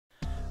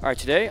Alright,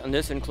 today on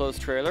this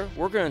enclosed trailer,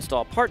 we're going to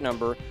install part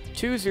number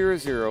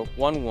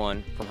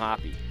 20011 from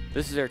Hoppy.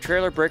 This is our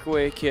Trailer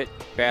Breakaway Kit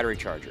battery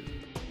charger.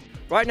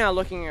 Right now,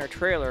 looking at our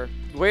trailer,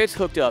 the way it's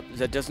hooked up is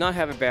that it does not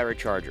have a battery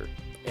charger.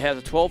 It has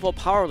a 12-volt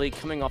power lead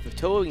coming off the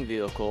towing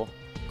vehicle,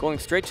 going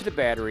straight to the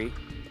battery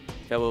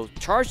that will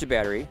charge the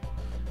battery,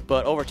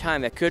 but over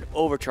time that could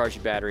overcharge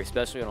the battery,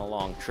 especially on a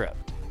long trip.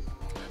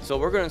 So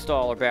we're going to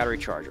install our battery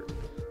charger.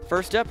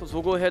 First step is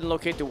we'll go ahead and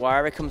locate the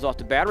wire that comes off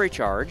the battery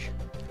charge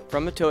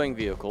from the towing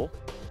vehicle.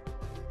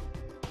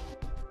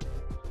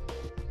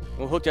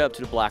 We'll hook that up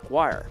to the black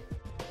wire.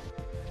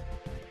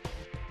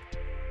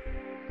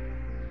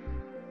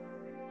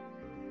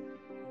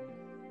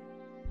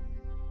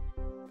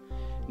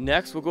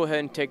 Next, we'll go ahead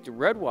and take the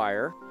red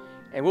wire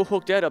and we'll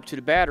hook that up to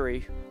the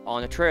battery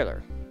on the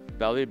trailer.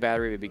 The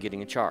battery will be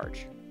getting a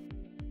charge.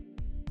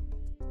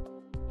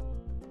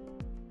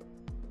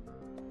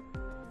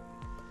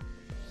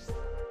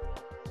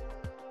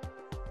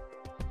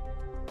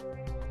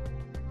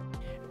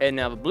 And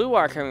now the blue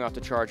wire coming off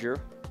the charger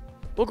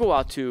will go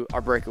out to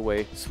our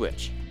breakaway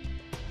switch.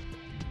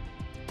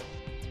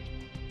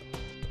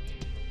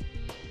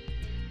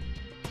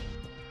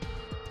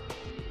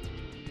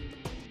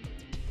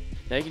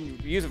 Now you can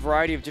use a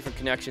variety of different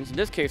connections. In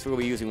this case, we're going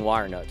to be using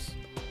wire nuts.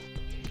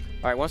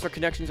 Alright, once our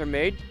connections are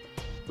made,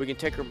 we can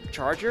take our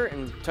charger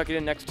and tuck it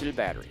in next to the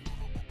battery.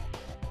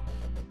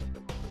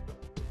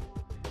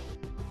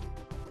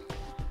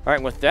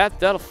 Alright, with that,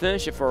 that'll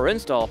finish it for our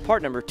install of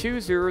part number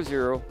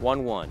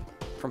 20011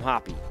 from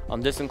Hoppy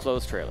on this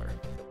enclosed trailer.